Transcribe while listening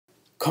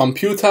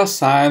Computer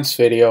Science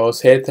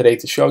Videos here today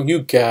to show you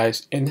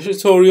guys in the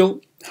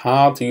tutorial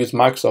how to use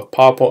Microsoft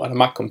PowerPoint on a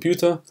Mac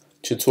computer.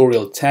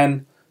 Tutorial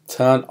 10,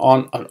 turn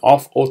on and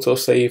off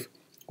autosave.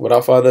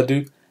 Without further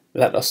ado,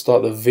 let us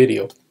start the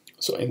video.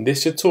 So in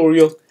this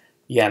tutorial,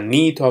 you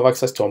need to have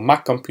access to a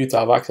Mac computer,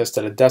 have access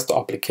to the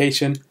desktop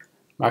application,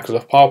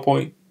 Microsoft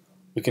PowerPoint.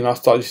 We can now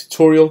start this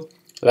tutorial.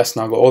 Let's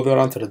now go all the way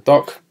around to the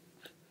dock.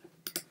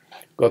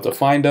 Go to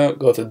Finder,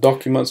 go to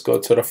Documents, go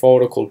to the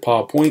folder called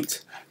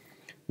PowerPoint.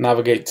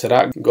 Navigate to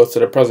that, go to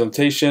the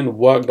presentation,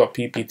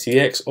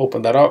 work.pptx,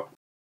 open that up.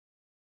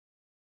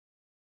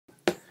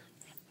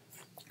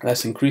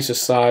 Let's increase the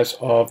size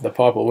of the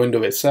PowerPoint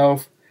window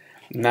itself.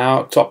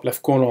 Now, top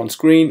left corner on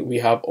screen, we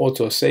have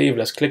AutoSave.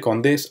 Let's click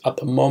on this. At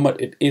the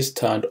moment, it is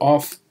turned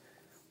off.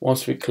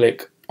 Once we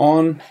click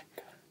on,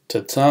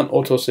 to turn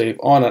AutoSave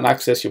on and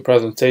access your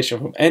presentation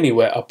from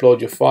anywhere,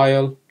 upload your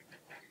file.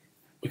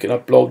 We can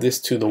upload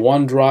this to the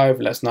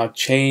OneDrive. Let's now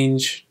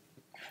change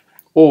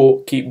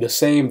or keep the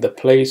same the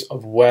place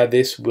of where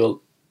this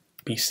will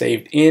be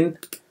saved in.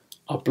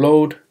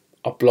 Upload,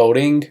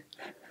 uploading.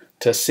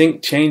 To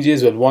sync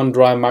changes with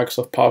OneDrive,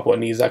 Microsoft PowerPoint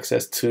needs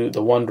access to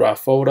the OneDrive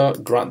folder.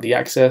 Grant the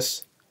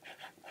access.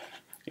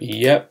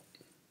 Yep.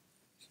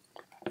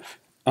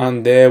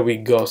 And there we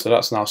go. So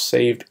that's now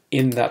saved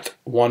in that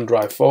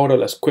OneDrive folder.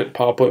 Let's quit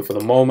PowerPoint for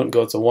the moment.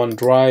 Go to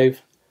OneDrive.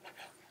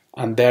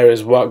 And there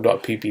is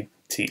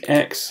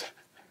work.pptx.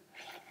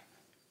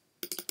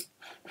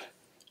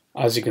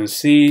 As you can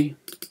see,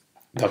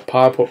 the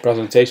PowerPoint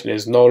presentation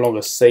is no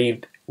longer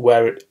saved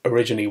where it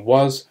originally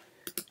was.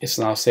 It's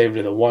now saved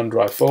in the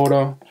OneDrive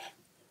folder.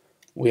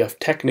 We have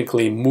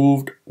technically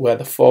moved where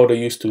the folder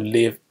used to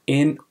live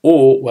in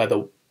or where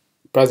the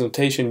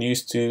presentation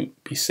used to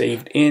be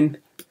saved in.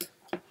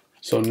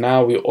 So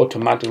now we're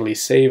automatically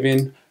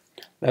saving.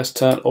 Let's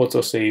turn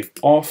autosave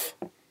off.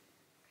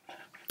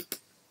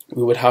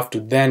 We would have to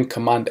then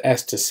Command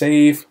S to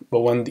save,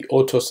 but when the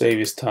autosave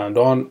is turned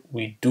on,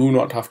 we do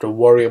not have to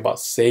worry about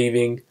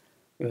saving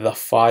the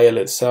file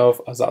itself,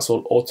 as that's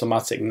all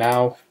automatic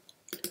now.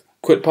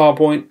 Quit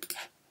PowerPoint,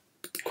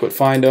 quit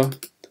Finder,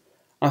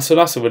 and so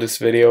that's it for this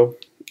video.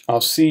 I'll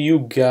see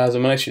you guys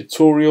in my next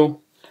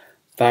tutorial.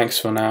 Thanks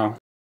for now.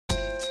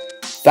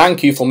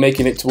 Thank you for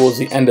making it towards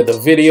the end of the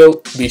video.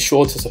 Be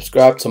sure to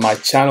subscribe to my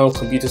channel,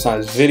 Computer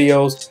Science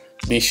Videos.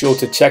 Be sure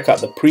to check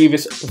out the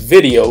previous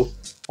video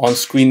on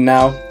screen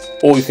now,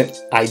 or you can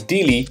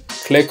ideally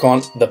click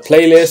on the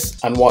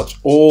playlist and watch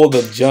all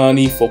the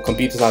journey for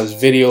computer science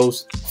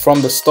videos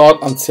from the start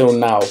until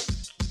now.